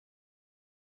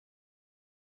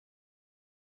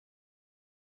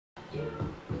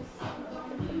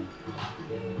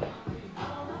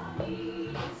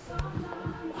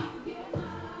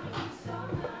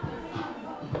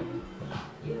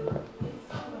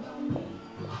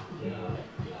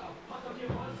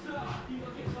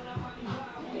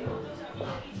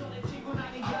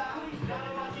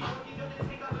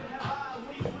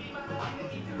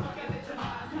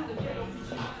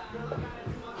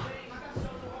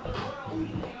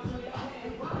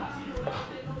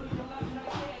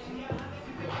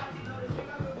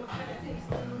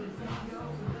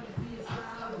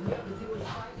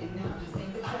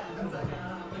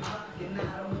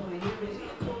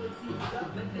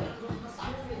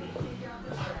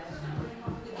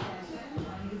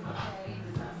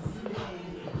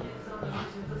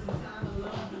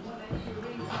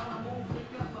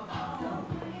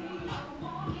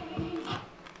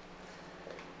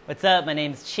What's up? My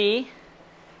name's Chi.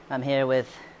 I'm here with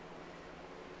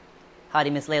Hottie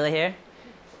Miss Layla here.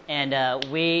 And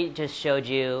we just showed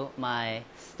you my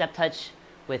step touch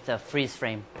with a freeze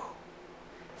frame.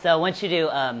 So I want you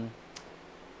to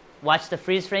watch the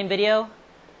freeze frame video.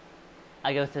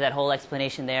 I go through that whole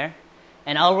explanation there.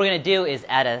 And all we're going to do is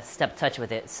add a step touch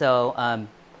with it. So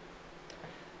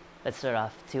let's start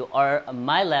off. To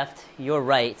my left, your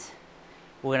right,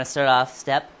 we're going to start off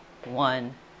step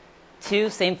 1,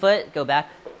 2, same foot, go back,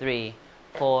 3,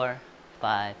 4,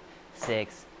 5,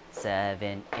 6,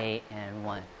 7, 8, and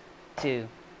 1, 2,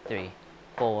 3,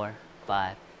 4,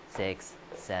 5, 6,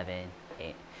 7,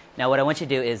 8. Now what I want you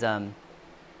to do is add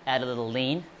a little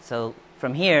lean. So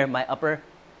from here, my upper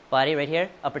body right here,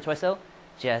 upper torso,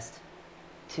 just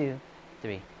 2,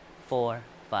 3, 4,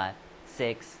 5,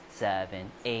 6,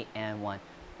 7, 8, and 1.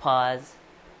 Pause,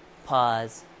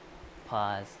 pause,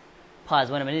 pause,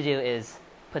 pause. What I'm going to do is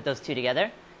put those two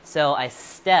together. So I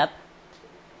step,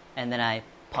 and then I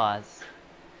pause.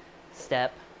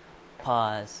 Step,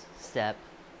 pause, step,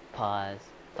 pause.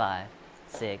 5,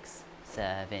 6,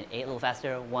 7, 8. A little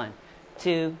faster. 1,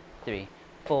 2, 3,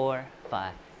 4,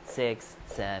 5, 6,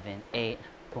 7, 8.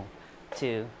 Boom.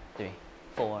 2, 3,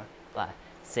 4, 5,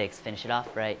 6. Finish it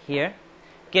off right here.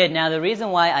 Good. Now the reason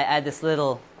why I add this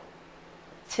little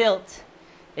tilt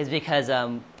is because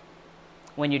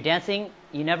when you're dancing,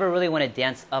 you never really want to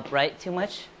dance upright too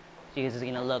much because it's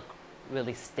going to look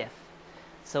really stiff.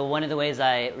 So one of the ways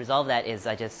I resolve that is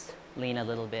I just lean a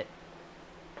little bit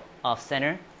off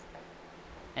center,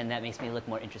 and that makes me look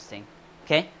more interesting.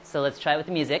 Okay, so let's try it with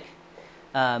the music.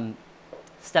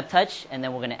 Step touch, and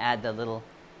then we're going to add the little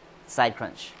side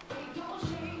crunch.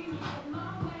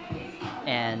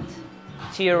 And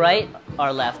to your right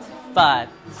or left, 5,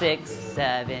 6,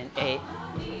 7, 8,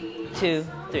 2,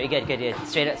 3. Good, good, good.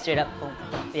 Straight up, straight up. Boom.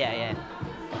 Yeah, yeah.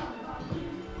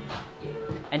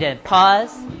 And then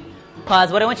pause.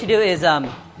 Pause. What I want you to do is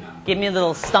give me a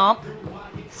little stomp.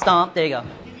 Stomp. There you go.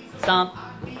 Stomp.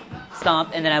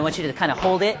 Stomp. And then I want you to kind of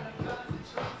hold it.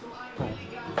 Boom.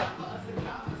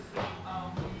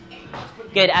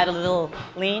 Good. Add a little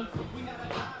lean.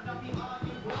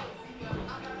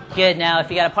 Good. Now, if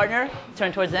you got a partner,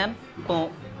 turn towards them.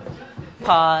 Boom.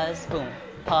 Pause. Boom.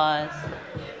 Pause.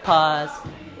 Pause.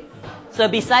 So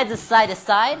besides the side to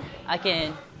side, I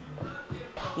can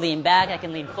lean back, I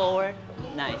can lean forward.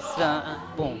 Nice.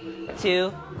 Boom.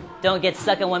 2. Don't get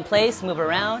stuck in one place. Move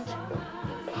around.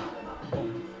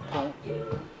 Boom. Boom.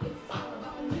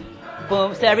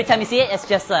 Boom. So every time you see it, it's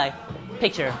just like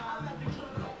picture.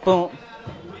 Boom.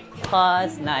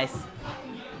 Pause. Nice.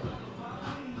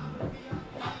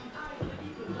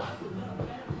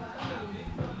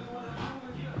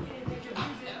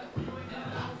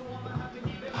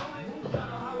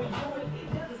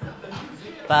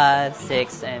 Five,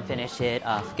 6, and finish it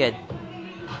off. Good.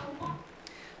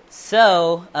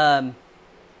 So,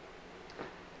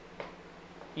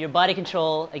 your body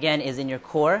control, again, is in your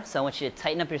core. So I want you to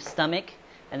tighten up your stomach,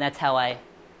 and that's how I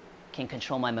can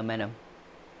control my momentum.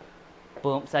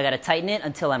 Boom. So I got to tighten it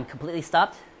until I'm completely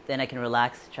stopped. Then I can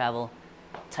relax, travel,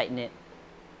 tighten it,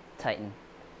 tighten.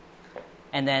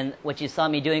 And then what you saw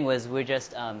me doing was we're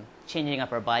just changing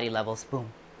up our body levels.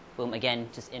 Boom. Boom. Again,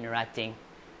 just interacting,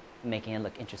 making it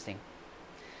look interesting.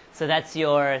 So that's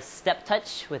your step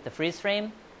touch with the freeze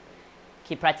frame.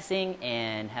 Keep practicing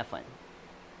and have fun.